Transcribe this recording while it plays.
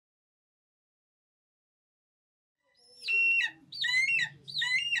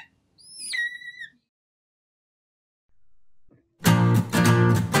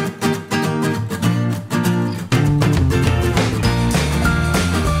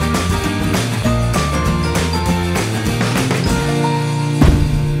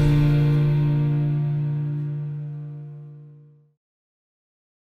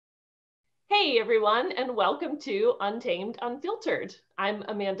everyone, and welcome to Untamed Unfiltered. I'm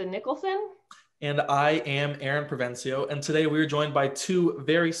Amanda Nicholson. And I am Aaron Provencio, and today we are joined by two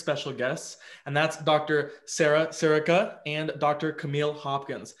very special guests, and that's Dr. Sirica and Dr. Camille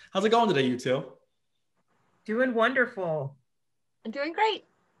Hopkins. How's it going today, you two? Doing wonderful. I'm doing great.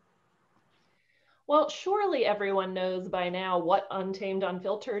 Well, surely everyone knows by now what Untamed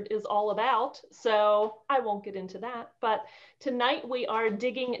Unfiltered is all about, so I won't get into that. But tonight we are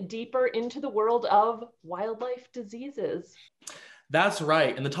digging deeper into the world of wildlife diseases. That's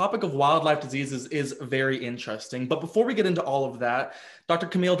right. And the topic of wildlife diseases is very interesting. But before we get into all of that, Dr.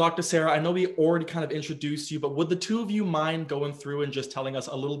 Camille, Dr. Sarah, I know we already kind of introduced you, but would the two of you mind going through and just telling us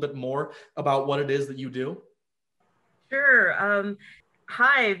a little bit more about what it is that you do? Sure.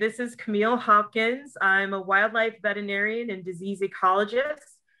 Hi, this is Camille Hopkins. I'm a wildlife veterinarian and disease ecologist.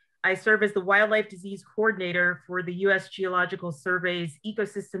 I serve as the wildlife disease coordinator for the US Geological Survey's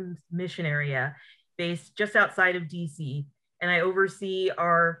Ecosystem Mission Area, based just outside of DC. And I oversee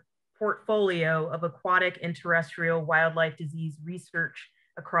our portfolio of aquatic and terrestrial wildlife disease research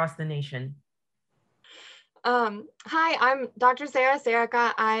across the nation. Hi, I'm Dr. Sarah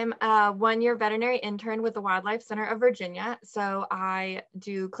Sirica. I'm a one-year veterinary intern with the Wildlife Center of Virginia. So I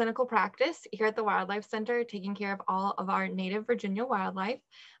do clinical practice here at the Wildlife Center, taking care of all of our native Virginia wildlife.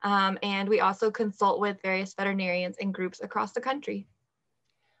 And we also consult with various veterinarians and groups across the country.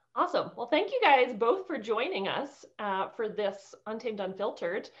 Awesome. Well, thank you guys both for joining us for this Untamed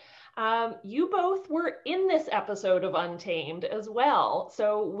Unfiltered. You both were in this episode of Untamed as well.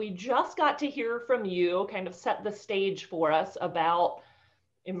 So we just got to hear from you, kind of set the stage for us about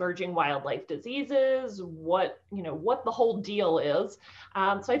emerging wildlife diseases, what the whole deal is.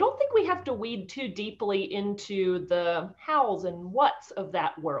 So I don't think we have to weed too deeply into the hows and whats of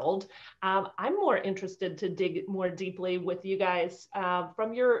that world. I'm more interested to dig more deeply with you guys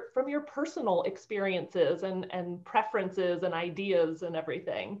from your personal experiences and preferences and ideas and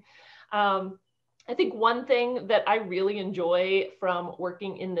everything. I think one thing that I really enjoy from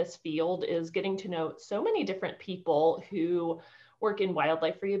working in this field is getting to know so many different people who work in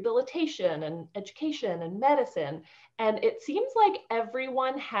wildlife rehabilitation and education and medicine. And it seems like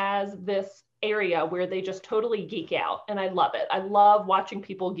everyone has this area where they just totally geek out. And I love it. I love watching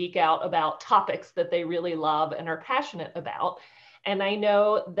people geek out about topics that they really love and are passionate about. And I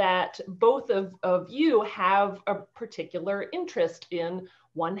know that both of you have a particular interest in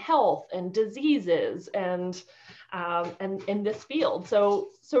One Health and diseases and in this field. So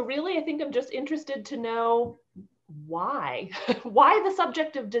really, I think I'm just interested to know why the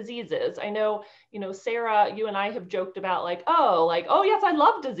subject of diseases. I know, Sarah, you and I have joked about oh yes, I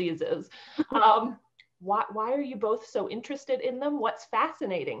love diseases. Why are you both so interested in them? What's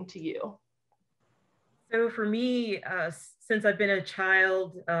fascinating to you? So for me, since I've been a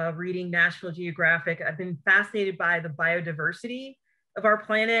child reading National Geographic, I've been fascinated by the biodiversity of our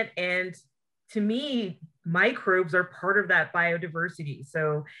planet. And to me, microbes are part of that biodiversity.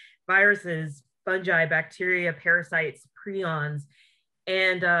 So viruses, fungi, bacteria, parasites, prions.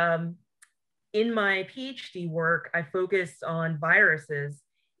 And in my PhD work, I focused on viruses.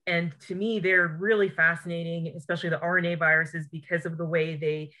 And to me, they're really fascinating, especially the RNA viruses, because of the way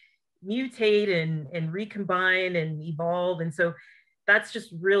they mutate and recombine and evolve. And so that's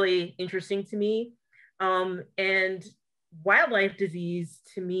just really interesting to me. And wildlife disease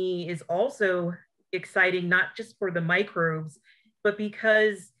to me is also exciting, not just for the microbes, but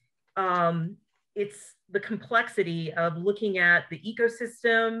because it's the complexity of looking at the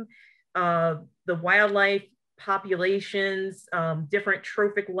ecosystem, the wildlife populations, different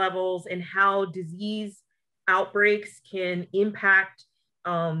trophic levels, and how disease outbreaks can impact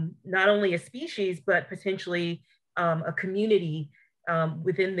not only a species, but potentially a community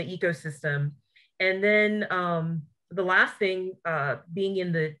within the ecosystem. And then the last thing, being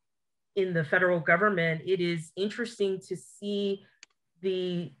in the federal government, it is interesting to see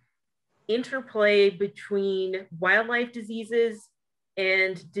the interplay between wildlife diseases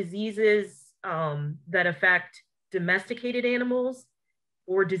and diseases that affect domesticated animals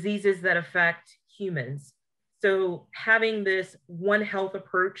or diseases that affect humans. So having this One Health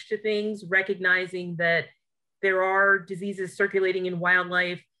approach to things, recognizing that there are diseases circulating in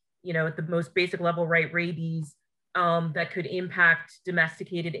wildlife, at the most basic level, right, rabies, that could impact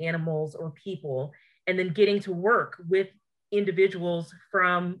domesticated animals or people, and then getting to work with individuals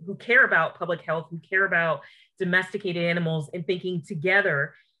who care about public health, who care about domesticated animals, and thinking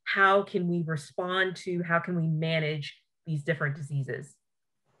together, how can we respond to, how can we manage these different diseases?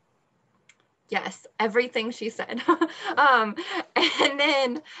 Yes, everything she said. And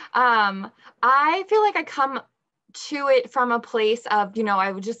then I feel like I come to it from a place of,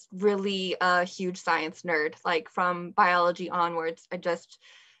 I was just really a huge science nerd, like from biology onwards. I just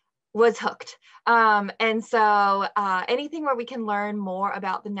was hooked. And so anything where we can learn more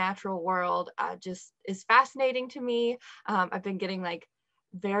about the natural world just is fascinating to me. I've been getting like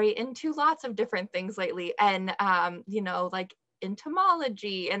very into lots of different things lately, and like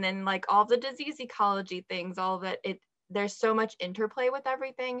entomology, and then like all the disease ecology things, all of it. There's so much interplay with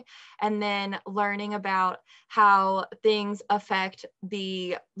everything. And then learning about how things affect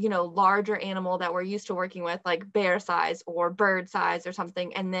the, larger animal that we're used to working with, like bear size or bird size or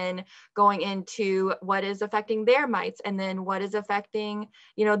something. And then going into what is affecting their mites, and then what is affecting,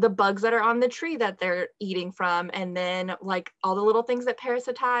 the bugs that are on the tree that they're eating from. And then like all the little things that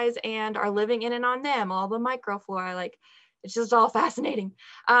parasitize and are living in and on them, all the microflora, like it's just all fascinating.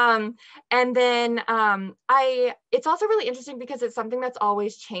 And then it's also really interesting because it's something that's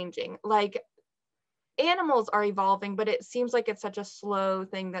always changing. Like animals are evolving, but it seems like it's such a slow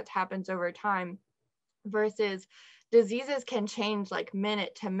thing that happens over time, versus diseases can change like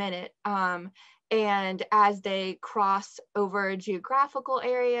minute to minute. And as they cross over geographical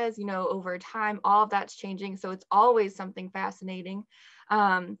areas, over time, all of that's changing. So it's always something fascinating.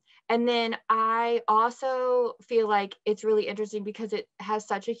 And then I also feel like it's really interesting because it has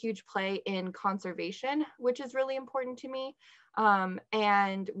such a huge play in conservation, which is really important to me.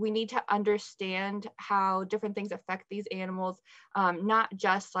 And we need to understand how different things affect these animals, not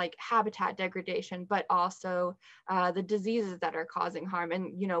just like habitat degradation, but also the diseases that are causing harm,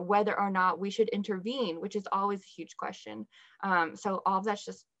 and whether or not we should intervene, which is always a huge question. So all of that's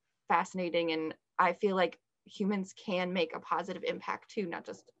just fascinating, and I feel like humans can make a positive impact too, not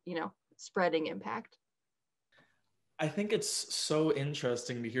just spreading impact. I think it's so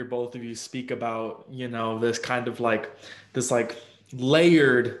interesting to hear both of you speak about this kind of like this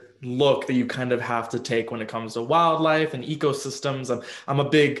layered look that you kind of have to take when it comes to wildlife and ecosystems.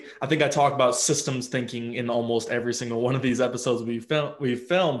 I think I talk about systems thinking in almost every single one of these episodes we've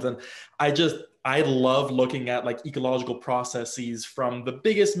filmed, and I love looking at like ecological processes from the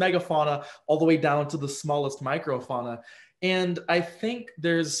biggest megafauna all the way down to the smallest microfauna. And I think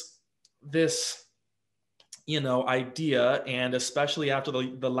there's this, idea, and especially after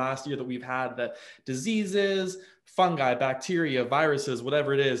the last year that we've had, that diseases, fungi, bacteria, viruses,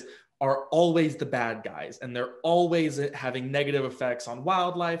 whatever it is, are always the bad guys, and they're always having negative effects on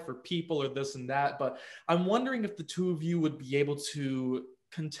wildlife or people or this and that. But I'm wondering if the two of you would be able to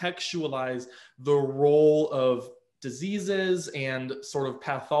contextualize the role of diseases and sort of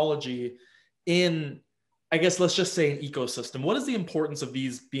pathology in, I guess, let's just say an ecosystem. What is the importance of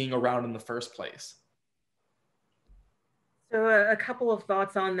these being around in the first place? So a couple of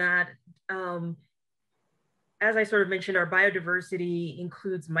thoughts on that. As I sort of mentioned, our biodiversity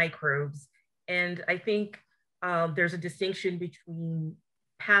includes microbes. And I think there's a distinction between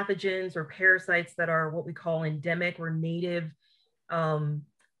pathogens or parasites that are what we call endemic or native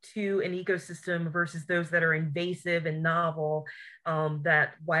to an ecosystem, versus those that are invasive and novel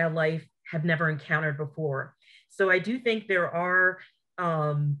that wildlife have never encountered before. So I do think there are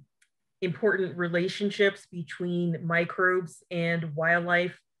important relationships between microbes and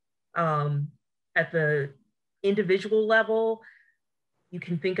wildlife at the individual level. You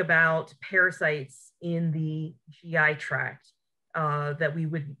can think about parasites in the GI tract that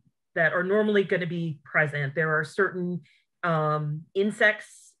are normally going to be present. There are certain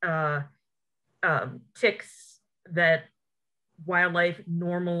insects, ticks that wildlife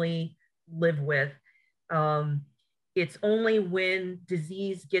normally live with. It's only when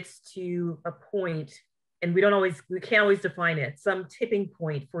disease gets to a point, and we can't always define it, some tipping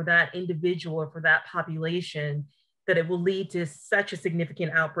point for that individual or for that population, that it will lead to such a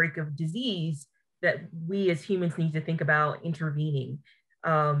significant outbreak of disease that we as humans need to think about intervening.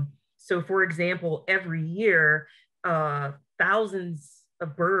 So for example, every year, thousands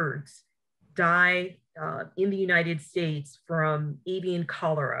of birds die in the United States from avian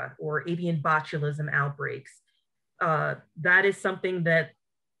cholera or avian botulism outbreaks. That is something that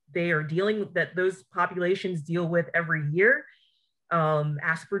that those populations deal with every year.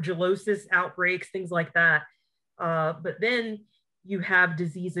 Aspergillosis outbreaks, things like that. But then you have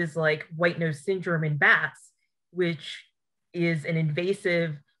diseases like white nose syndrome in bats, which is an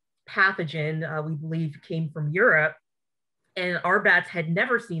invasive pathogen we believe came from Europe. And our bats had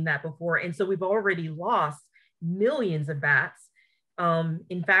never seen that before. And so we've already lost millions of bats.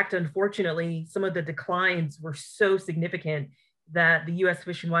 In fact, unfortunately, some of the declines were so significant that the US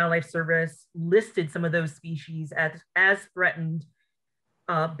Fish and Wildlife Service listed some of those species as threatened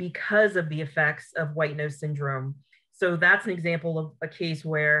because of the effects of white nose syndrome. So that's an example of a case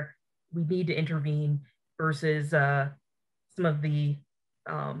where we need to intervene versus some of the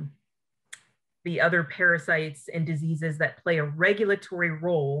other parasites and diseases that play a regulatory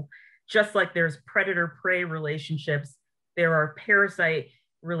role. Just like there's predator-prey relationships, there are parasite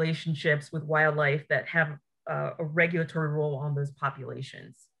relationships with wildlife that have a regulatory role on those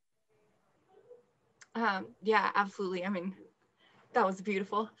populations. Yeah, absolutely. I mean, that was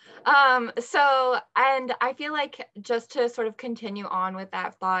beautiful. So, and I feel like just to sort of continue on with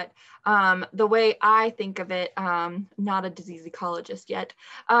that thought, the way I think of it, not a disease ecologist yet,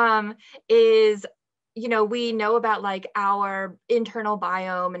 is, you know, we know about like our internal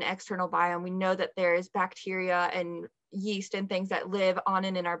biome and external biome. We know that there's bacteria and yeast and things that live on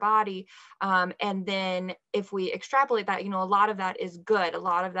and in our body. And then if we extrapolate that, you know, a lot of that is good. A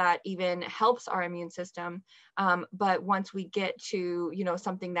lot of that even helps our immune system. But once we get to, you know,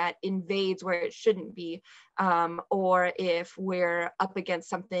 something that invades where it shouldn't be, or if we're up against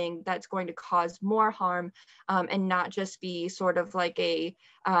something that's going to cause more harm, and not just be sort of like a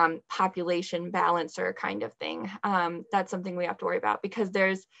population balancer kind of thing, that's something we have to worry about, because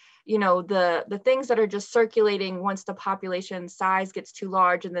there's, you know, the things that are just circulating once the population size gets too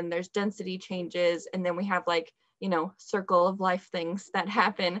large, and then there's density changes, and then we have like, you know, circle of life things that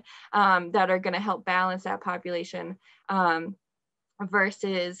happen that are going to help balance that population,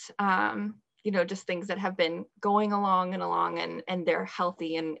 versus you know, just things that have been going along and they're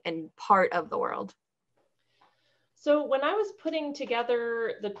healthy and part of the world. So when I was putting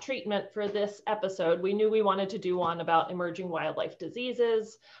together the treatment for this episode, we knew we wanted to do one about emerging wildlife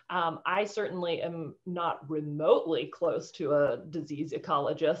diseases. I certainly am not remotely close to a disease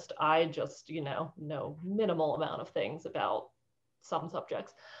ecologist. I just, you know minimal amount of things about some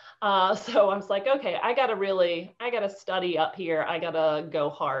subjects. So I was like, okay, I gotta study up here. I gotta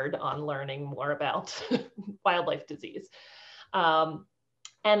go hard on learning more about wildlife disease.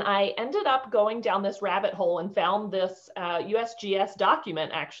 And I ended up going down this rabbit hole and found this USGS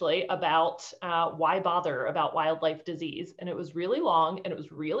document actually about why bother about wildlife disease. And it was really long and it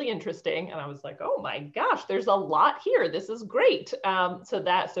was really interesting. And I was like, oh my gosh, there's a lot here. This is great.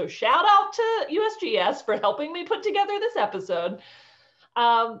 So shout out to USGS for helping me put together this episode.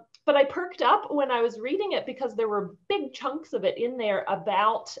 But I perked up when I was reading it because there were big chunks of it in there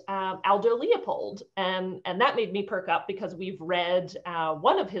about Aldo Leopold. And that made me perk up because we've read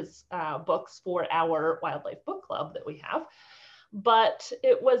one of his books for our wildlife book club that we have. But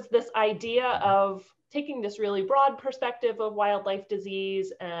it was this idea of taking this really broad perspective of wildlife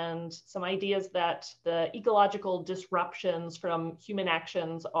disease and some ideas that the ecological disruptions from human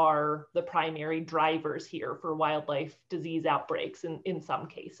actions are the primary drivers here for wildlife disease outbreaks in some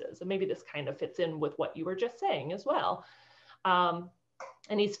cases. And maybe this kind of fits in with what you were just saying as well.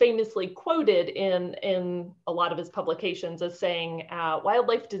 And he's famously quoted in a lot of his publications as saying,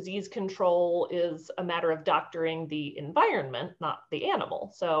 wildlife disease control is a matter of doctoring the environment, not the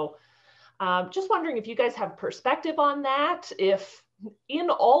animal. So just wondering if you guys have perspective on that, if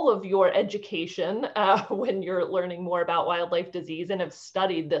in all of your education, when you're learning more about wildlife disease and have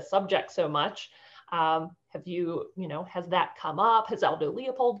studied this subject so much, have you, has that come up? Has Aldo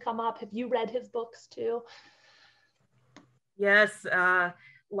Leopold come up? Have you read his books too? Yes,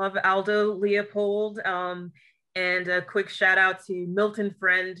 love Aldo Leopold. And a quick shout out to Milton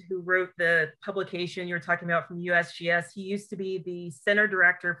Friend, who wrote the publication you're talking about from USGS. He used to be the center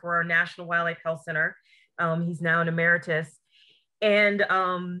director for our National Wildlife Health Center. He's now an emeritus. And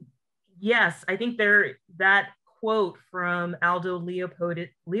yes, I think that quote from Aldo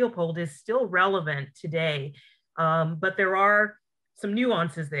Leopold is still relevant today, but there are some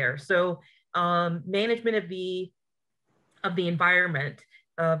nuances there. So management of the environment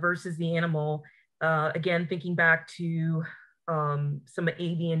versus the animal. Again, thinking back to some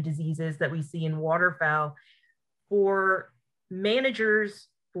avian diseases that we see in waterfowl, for managers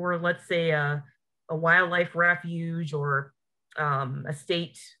for, let's say, a wildlife refuge or a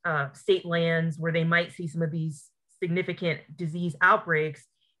state lands where they might see some of these significant disease outbreaks,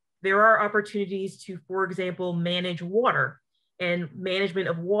 there are opportunities to, for example, manage water, and management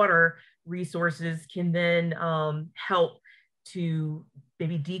of water resources can then help to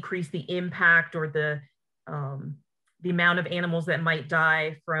maybe decrease the impact or the amount of animals that might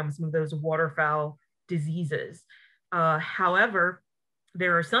die from some of those waterfowl diseases. However,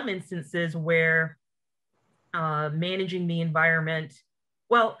 there are some instances where managing the environment,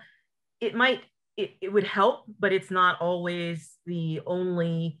 well, it would help, but it's not always the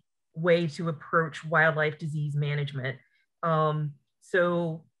only way to approach wildlife disease management.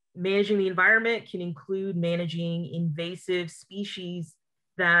 So managing the environment can include managing invasive species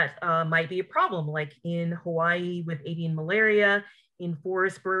that might be a problem, like in Hawaii with avian malaria, in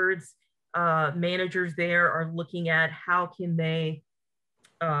forest birds, managers there are looking at how can they,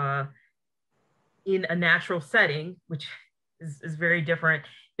 in a natural setting, which is very different,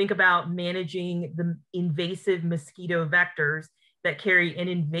 think about managing the invasive mosquito vectors that carry an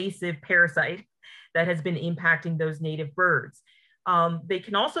invasive parasite that has been impacting those native birds. They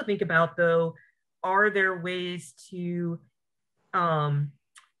can also think about, though, are there ways to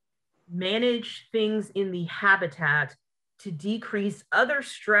manage things in the habitat to decrease other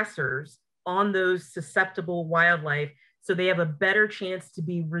stressors on those susceptible wildlife so they have a better chance to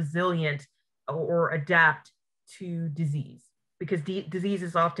be resilient or adapt to disease, because disease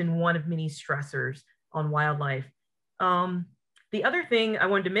is often one of many stressors on wildlife. The other thing I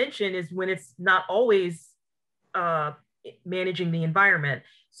wanted to mention is when it's not always managing the environment.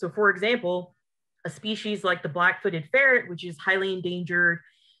 So for example, a species like the black-footed ferret, which is highly endangered,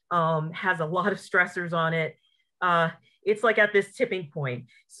 has a lot of stressors on it. It's like at this tipping point.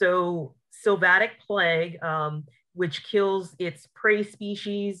 So sylvatic plague, which kills its prey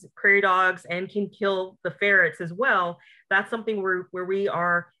species, prairie dogs, and can kill the ferrets as well, that's something where we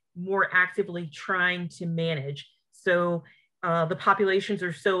are more actively trying to manage. So the populations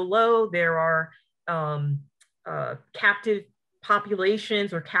are so low, there are captive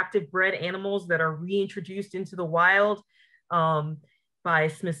populations or captive bred animals that are reintroduced into the wild by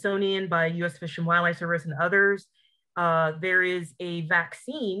Smithsonian, by US Fish and Wildlife Service and others. There is a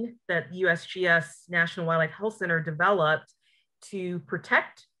vaccine that USGS National Wildlife Health Center developed to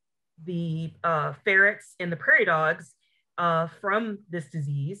protect the ferrets and the prairie dogs from this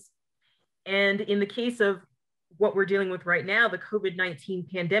disease. And in the case of what we're dealing with right now, the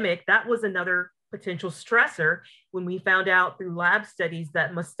COVID-19 pandemic, that was another potential stressor when we found out through lab studies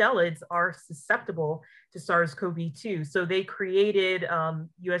that mustelids are susceptible to SARS-CoV-2. So they created,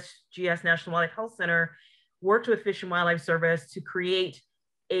 USGS National Wildlife Health Center worked with Fish and Wildlife Service to create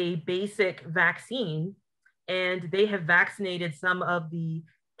a basic vaccine, and they have vaccinated some of the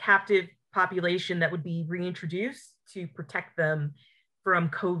captive population that would be reintroduced to protect them from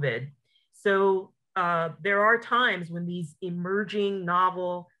COVID. So there are times when these emerging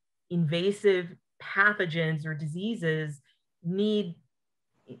novel invasive pathogens or diseases need,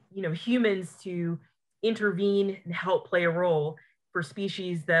 humans to intervene and help play a role for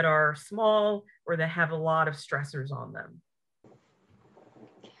species that are small or that have a lot of stressors on them.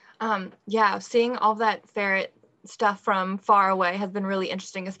 Yeah, seeing all that ferret stuff from far away has been really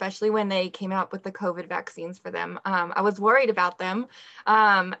interesting, especially when they came out with the COVID vaccines for them. I was worried about them.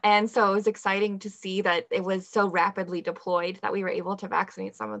 And so it was exciting to see that it was so rapidly deployed that we were able to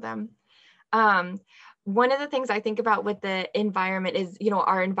vaccinate some of them. One of the things I think about with the environment is,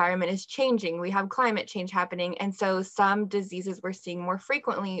 our environment is changing. We have climate change happening. And so some diseases we're seeing more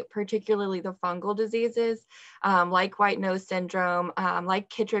frequently, particularly the fungal diseases, like white nose syndrome, like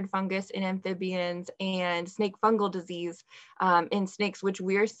chytrid fungus in amphibians, and snake fungal disease in snakes, which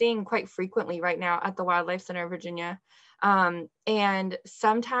we're seeing quite frequently right now at the Wildlife Center of Virginia. And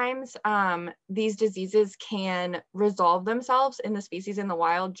sometimes these diseases can resolve themselves in the species in the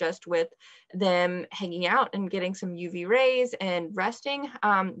wild just with them hanging out and getting some UV rays and resting,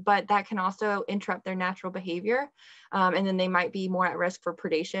 but that can also interrupt their natural behavior. And then they might be more at risk for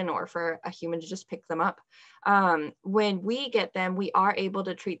predation or for a human to just pick them up. When we get them, we are able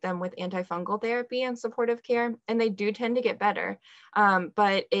to treat them with antifungal therapy and supportive care, and they do tend to get better,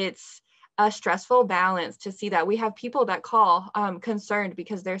 but it's a stressful balance to see that. We have people that call concerned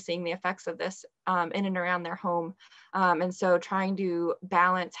because they're seeing the effects of this in and around their home. And so trying to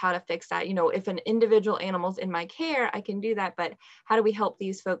balance how to fix that, if an individual animal's in my care, I can do that, but how do we help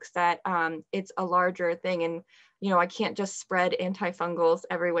these folks that it's a larger thing? And, I can't just spread antifungals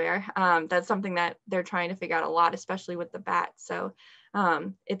everywhere. That's something that they're trying to figure out a lot, especially with the bats. So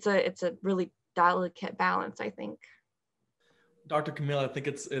it's a really delicate balance, I think. Dr. Camille, I think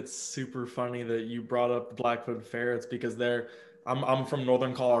it's super funny that you brought up black-footed ferrets, because I'm from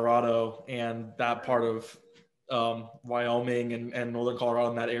northern Colorado, and that part of Wyoming and northern Colorado,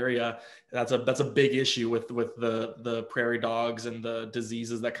 in that area, that's a big issue with the prairie dogs and the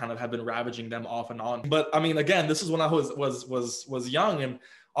diseases that kind of have been ravaging them off and on. But I mean, again, this is when I was young, and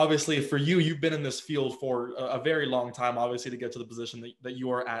obviously for you, you've been in this field for a very long time, obviously, to get to the position that you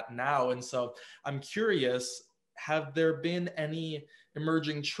are at now. And so I'm curious, have there been any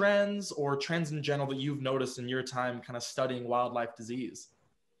emerging trends or trends in general that you've noticed in your time kind of studying wildlife disease?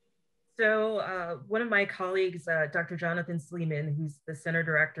 So one of my colleagues, Dr. Jonathan Sleeman, who's the center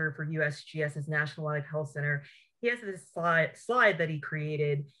director for USGS's National Wildlife Health Center, he has this slide that he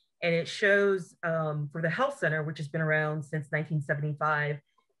created, and it shows for the health center, which has been around since 1975,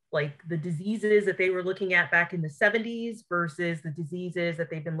 like the diseases that they were looking at back in the 70s versus the diseases that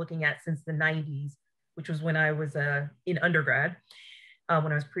they've been looking at since the 90s, which was when I was in undergrad,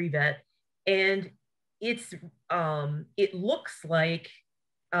 when I was pre-vet. And it looks like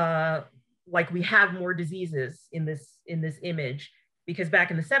we have more diseases in this image, because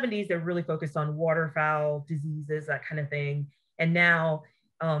back in the 70s, they're really focused on waterfowl diseases, that kind of thing. And now,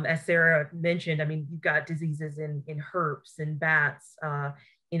 as Sarah mentioned, I mean, you've got diseases in herps and bats,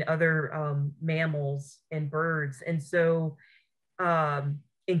 in other mammals and birds. And so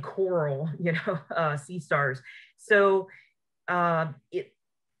in coral, sea stars. So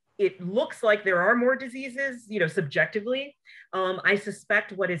it looks like there are more diseases, subjectively. I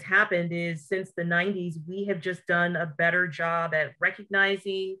suspect what has happened is since the 90s, we have just done a better job at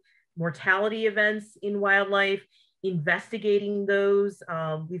recognizing mortality events in wildlife, investigating those.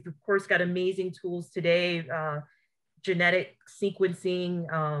 We've of course got amazing tools today, genetic sequencing,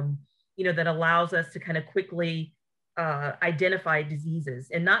 that allows us to kind of quickly identify diseases,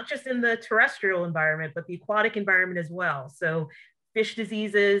 and not just in the terrestrial environment, but the aquatic environment as well. So fish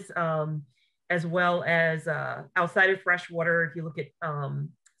diseases, as well as outside of freshwater. If you look at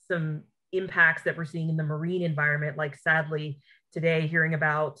some impacts that we're seeing in the marine environment, like sadly today hearing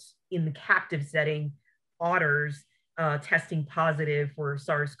about in the captive setting, otters testing positive for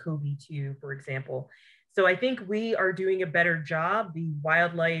SARS-CoV-2, for example. So I think we are doing a better job, the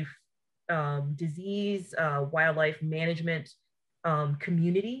wildlife disease, wildlife management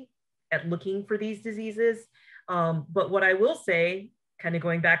community, at looking for these diseases. But what I will say, kind of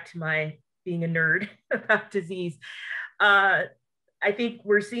going back to my being a nerd about disease, I think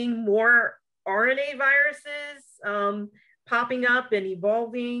we're seeing more RNA viruses popping up and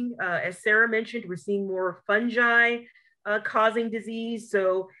evolving. As Sarah mentioned, we're seeing more fungi causing disease.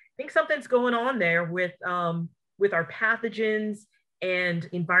 So I think something's going on there with our pathogens and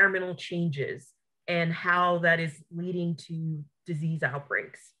environmental changes, and how that is leading to disease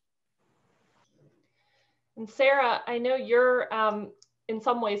outbreaks. And Sarah, I know you're in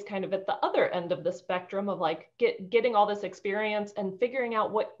some ways kind of at the other end of the spectrum of like getting all this experience and figuring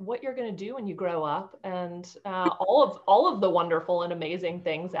out what you're going to do when you grow up, and all of the wonderful and amazing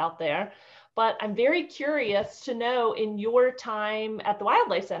things out there. But I'm very curious to know, in your time at the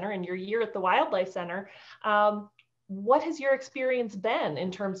Wildlife Center, in your year at the Wildlife Center, what has your experience been in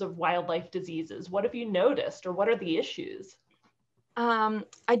terms of wildlife diseases? What have you noticed, or what are the issues?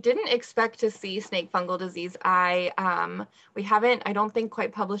 I didn't expect to see snake fungal disease. We haven't, I don't think,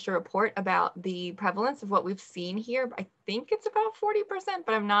 quite published a report about the prevalence of what we've seen here. I think it's about 40%,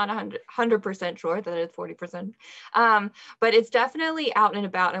 but I'm not 100% sure that it's 40%. But it's definitely out and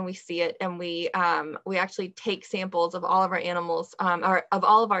about, and we see it, and we actually take samples of all of our animals, or of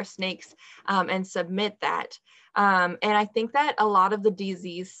all of our snakes, and submit that. And I think that a lot of the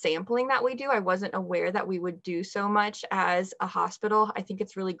disease sampling that we do, I wasn't aware that we would do so much as a hospital. I think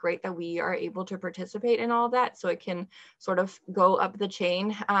it's really great that we are able to participate in all that, so it can sort of go up the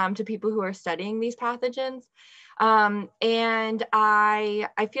chain to people who are studying these pathogens. And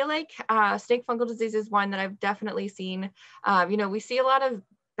I feel like snake fungal disease is one that I've definitely seen. We see a lot of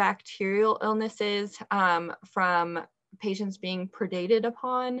bacterial illnesses from patients being predated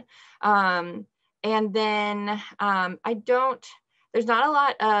upon. And then there's not a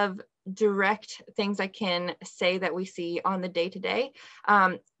lot of direct things I can say that we see on the day-to-day.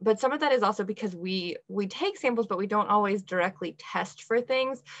 But some of that is also because we take samples, but we don't always directly test for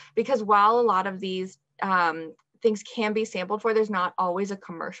things, because while a lot of these things can be sampled for, there's not always a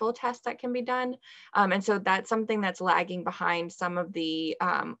commercial test that can be done. And so that's something that's lagging behind some of the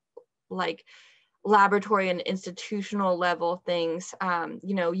like laboratory and institutional level things.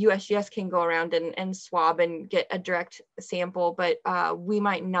 USGS can go around and swab and get a direct sample, but we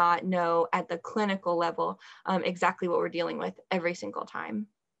might not know at the clinical level exactly what we're dealing with every single time.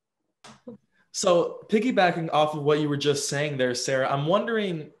 So piggybacking off of what you were just saying there, Sarah, I'm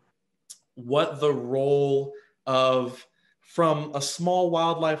wondering what the role of, from a small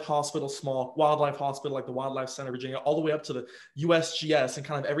wildlife hospital like the Wildlife Center of Virginia, all the way up to the USGS and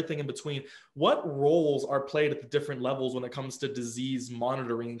kind of everything in between, what roles are played at the different levels when it comes to disease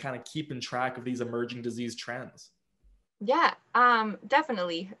monitoring and kind of keeping track of these emerging disease trends? Yeah,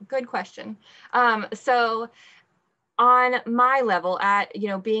 definitely. Good question. So on my level, at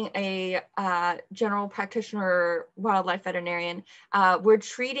being a general practitioner wildlife veterinarian, we're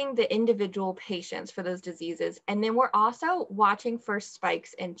treating the individual patients for those diseases, and then we're also watching for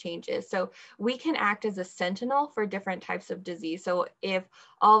spikes and changes. So we can act as a sentinel for different types of disease. So if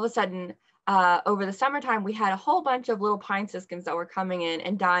all of a sudden over the summertime, we had a whole bunch of little pine siskins that were coming in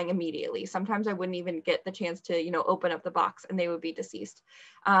and dying immediately. Sometimes I wouldn't even get the chance to, you know, open up the box and they would be deceased.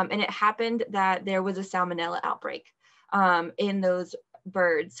 And it happened that there was a salmonella outbreak in those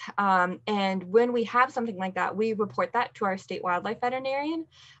birds. And when we have something like that, we report that to our state wildlife veterinarian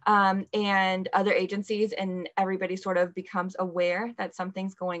and other agencies, and everybody sort of becomes aware that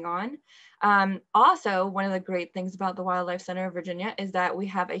something's going on. Also, one of the great things about the Wildlife Center of Virginia is that we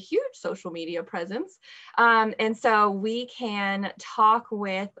have a huge social media presence. And so we can talk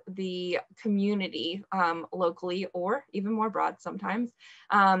with the community locally, or even more broad sometimes,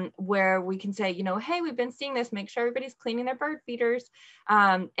 where we can say, you know, hey, we've been seeing this, make sure everybody's cleaning their bird feeders,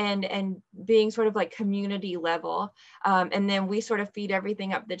 and being sort of like community level. And then we sort of feed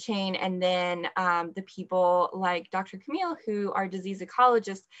everything up the chain. And then the people like Dr. Camille, who are disease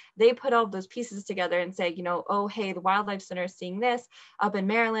ecologists, they put all those pieces together and say, you know, oh, hey, the Wildlife Center is seeing this. Up in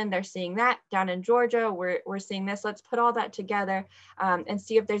Maryland, they're seeing that. Down in Georgia, we're seeing this. Let's put all that together and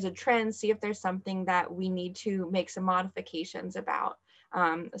see if there's a trend, see if there's something that we need to make some modifications about.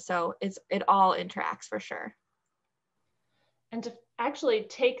 So it all interacts for sure. And to actually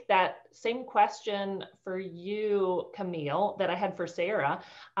take that same question for you, Camille, that I had for Sarah,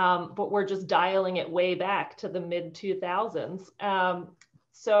 but we're just dialing it way back to the mid 2000s.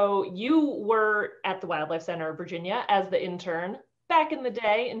 So you were at the Wildlife Center of Virginia as the intern back in the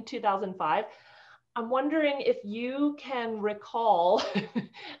day in 2005. I'm wondering if you can recall,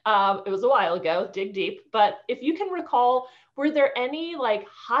 it was a while ago, dig deep, but if you can recall, were there any like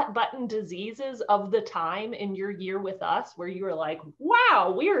hot button diseases of the time in your year with us where you were like,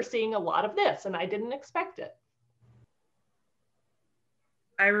 wow, we are seeing a lot of this and I didn't expect it?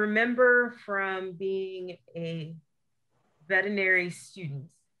 I remember from being a veterinary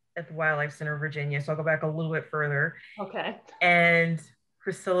student at the Wildlife Center of Virginia. So I'll go back a little bit further. Okay. And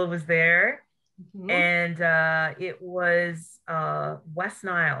Priscilla was there. Mm-hmm. And it was West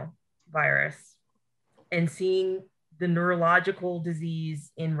Nile virus, and seeing the neurological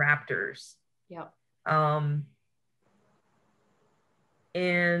disease in raptors. Yeah.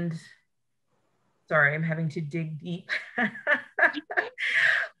 And sorry, I'm having to dig deep. Well,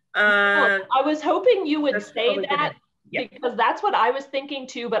 I was hoping you would say that yeah, because that's what I was thinking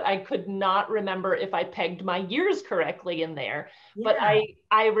too, but I could not remember if I pegged my years correctly in there. Yeah. But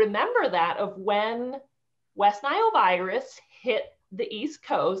I remember that of when West Nile virus hit the East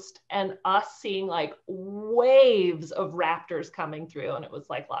Coast and us seeing like waves of raptors coming through. And it was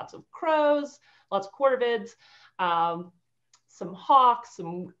like lots of crows, lots of corvids, some hawks,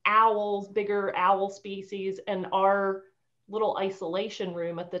 some owls, bigger owl species, and our little isolation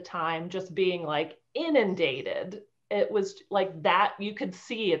room at the time just being like inundated. It was like that, you could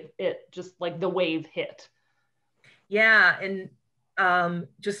see it just like the wave hit. Yeah, and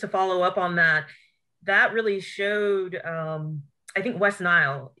just to follow up on that, that really showed, I think West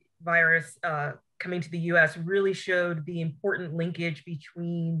Nile virus coming to the US really showed the important linkage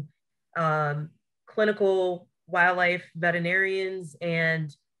between clinical wildlife veterinarians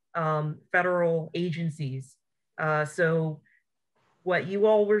and federal agencies. So what you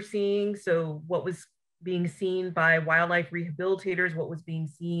all were seeing, so what was being seen by wildlife rehabilitators, what was being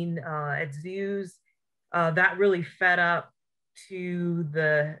seen at zoos, that really fed up to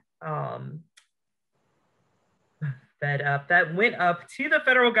the, that went up to the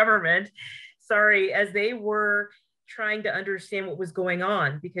federal government, sorry, as they were trying to understand what was going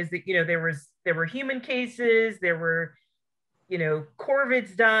on, because you know there were human cases, there were, you know,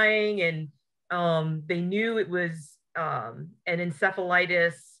 corvids dying, and they knew it was an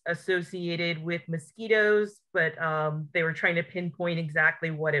encephalitis associated with mosquitoes, but they were trying to pinpoint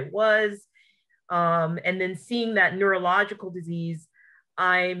exactly what it was. And then seeing that neurological disease,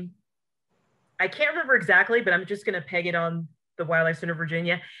 I can't remember exactly, but I'm just going to peg it on the Wildlife Center of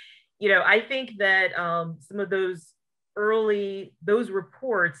Virginia. You know, I think that some of those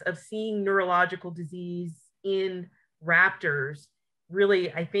reports of seeing neurological disease in raptors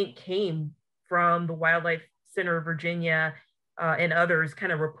really, I think, came from the Wildlife Center of Virginia and others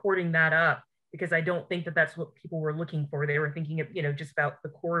kind of reporting that up, because I don't think that that's what people were looking for. They were thinking of, you know, just about the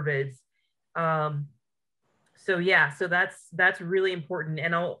corvids. So yeah, so that's really important.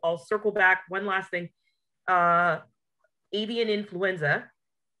 And I'll circle back one last thing. Avian influenza,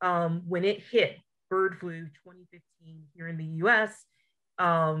 when it hit bird flu 2015 here in the US,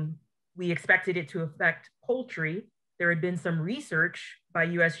 we expected it to affect poultry. There had been some research by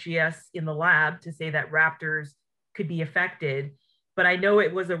USGS in the lab to say that raptors could be affected, but I know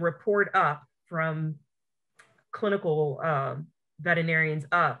it was a report up from clinical veterinarians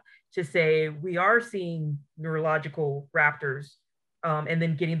up to say we are seeing neurological raptors and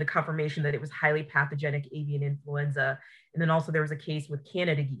then getting the confirmation that it was highly pathogenic avian influenza. And then also there was a case with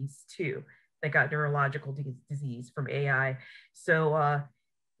Canada geese too that got neurological disease from AI. So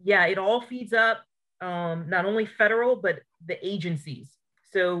yeah, it all feeds up not only federal, but the agencies.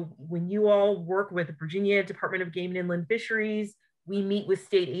 So when you all work with the Virginia Department of Game and Inland Fisheries, we meet with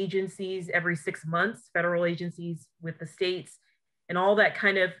state agencies every 6 months, federal agencies with the states, and all that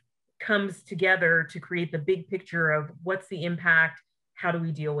kind of comes together to create the big picture of what's the impact, how do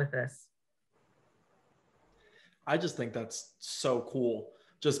we deal with this? I just think that's so cool.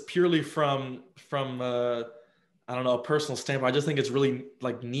 Just purely from I don't know, a personal standpoint, I just think it's really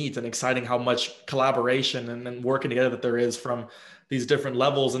like neat and exciting how much collaboration and working together that there is from these different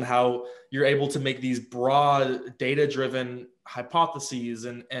levels, and how you're able to make these broad data-driven hypotheses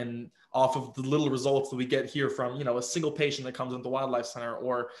and off of the little results that we get here from, you know, a single patient that comes into the wildlife center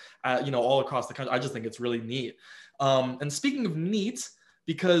or, you know, all across the country. I just think it's really neat. And speaking of neat,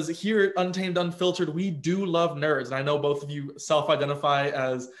 because here at Untamed Unfiltered, we do love nerds. And I know both of you self-identify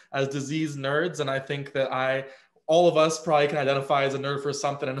as disease nerds. And I think that all of us probably can identify as a nerd for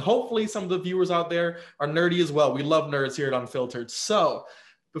something. And hopefully some of the viewers out there are nerdy as well. We love nerds here at Unfiltered. So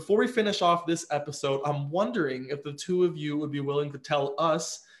before we finish off this episode, I'm wondering if the two of you would be willing to tell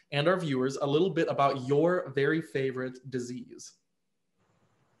us and our viewers a little bit about your very favorite disease.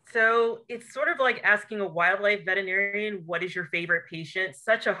 So it's sort of like asking a wildlife veterinarian, what is your favorite patient?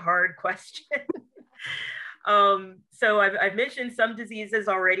 Such a hard question. So I've mentioned some diseases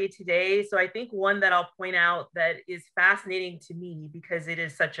already today. So I think one that I'll point out that is fascinating to me because it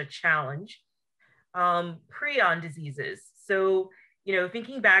is such a challenge, prion diseases. So, you know,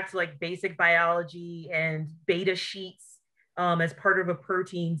 thinking back to like basic biology and beta sheets as part of a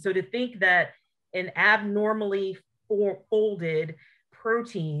protein. So to think that an abnormally folded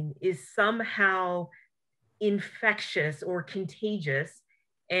protein is somehow infectious or contagious.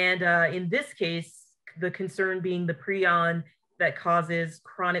 And in this case, the concern being the prion that causes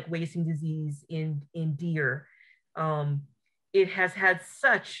chronic wasting disease in deer. It has had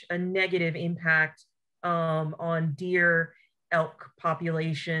such a negative impact on deer, elk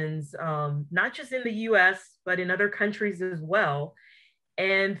populations, not just in the US, but in other countries as well.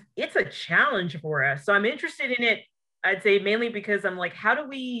 And it's a challenge for us. So I'm interested in it, I'd say mainly because I'm like, how do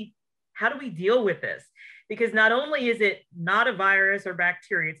we deal with this? Because not only is it not a virus or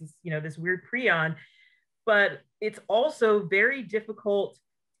bacteria, it's, you know, this weird prion, but it's also very difficult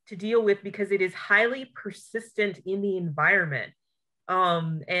to deal with because it is highly persistent in the environment.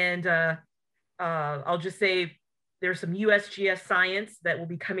 I'll just say there's some USGS science that will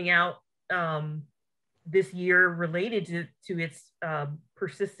be coming out this year related to its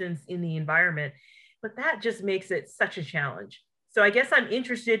persistence in the environment, but that just makes it such a challenge. So I guess I'm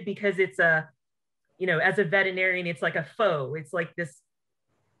interested because it's you know, as a veterinarian, it's like a foe. It's like this,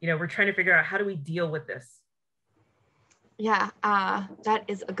 you know, we're trying to figure out how do we deal with this? Yeah, that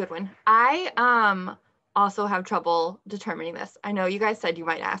is a good one. I also have trouble determining this. I know you guys said you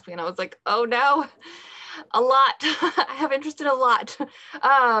might ask me, and I was like, oh no, a lot. I have interest in a lot.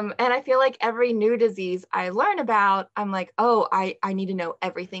 And I feel like every new disease I learn about, I'm like, oh, I need to know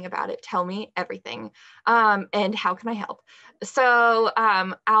everything about it. Tell me everything. And how can I help? So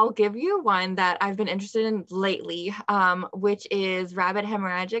I'll give you one that I've been interested in lately, which is rabbit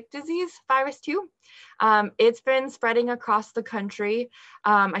hemorrhagic disease, virus 2. It's been spreading across the country.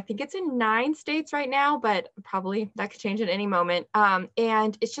 I think it's in 9 states right now, but probably that could change at any moment.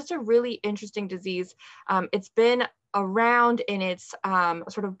 And it's just a really interesting disease. It's been around in its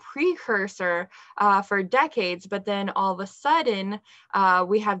sort of precursor for decades, but then all of a sudden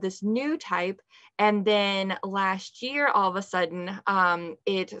we have this new type. And then last year, all of a sudden,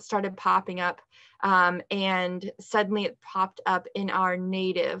 it started popping up. And suddenly it popped up in our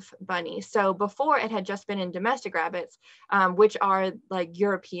native bunnies. So before it had just been in domestic rabbits, which are like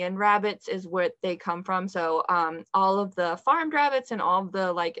European rabbits is where they come from. So all of the farmed rabbits and all of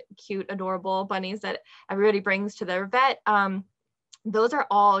the like cute, adorable bunnies that everybody brings to their vet, those are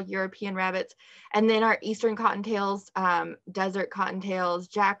all European rabbits. And then our Eastern cottontails, desert cottontails,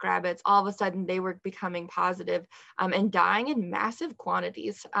 jackrabbits, all of a sudden they were becoming positive and dying in massive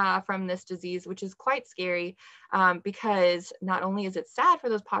quantities from this disease, which is quite scary because not only is it sad for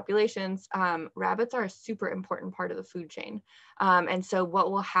those populations, rabbits are a super important part of the food chain. And so what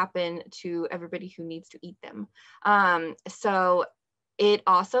will happen to everybody who needs to eat them? So it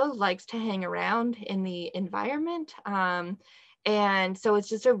also likes to hang around in the environment. And so it's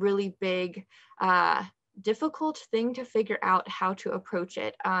just a really big, difficult thing to figure out how to approach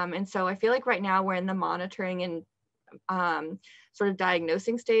it. And so I feel like right now we're in the monitoring and sort of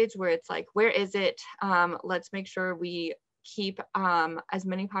diagnosing stage where it's like, where is it? Let's make sure we keep as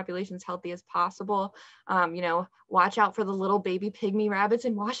many populations healthy as possible. You know, watch out for the little baby pygmy rabbits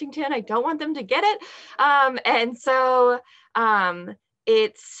in Washington. I don't want them to get it. And so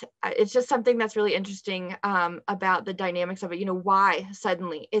it's just something that's really interesting about the dynamics of it. You know, why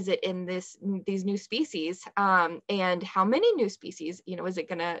suddenly is it in these new species, and how many new species? You know, is it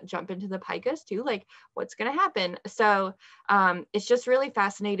going to jump into the pikas too? Like, what's going to happen? So it's just really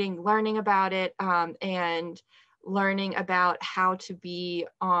fascinating learning about it, and learning about how to be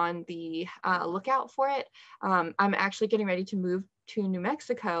on the lookout for it. I'm actually getting ready to move to New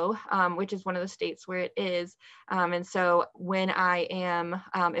Mexico, which is one of the states where it is. And so when I am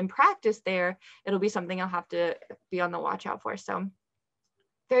in practice there, it'll be something I'll have to be on the watch out for. So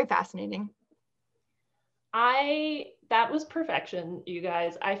very fascinating. That was perfection, you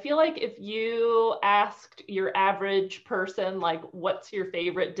guys. I feel like if you asked your average person, like, what's your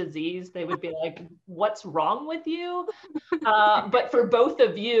favorite disease, they would be like, what's wrong with you? But for both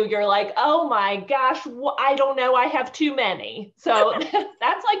of you, you're like, oh my gosh, I don't know, I have too many. So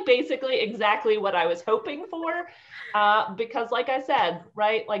that's like basically exactly what I was hoping for. Because like I said,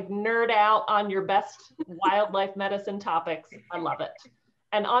 right, like nerd out on your best wildlife medicine topics. I love it.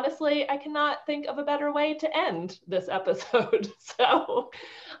 And honestly, I cannot think of a better way to end this episode. So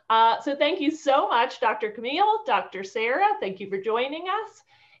thank you so much, Dr. Camille, Dr. Sarah. Thank you for joining us.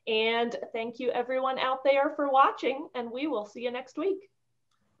 And thank you everyone out there for watching, and we will see you next week.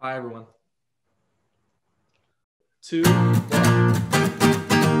 Bye, everyone. 2, 1.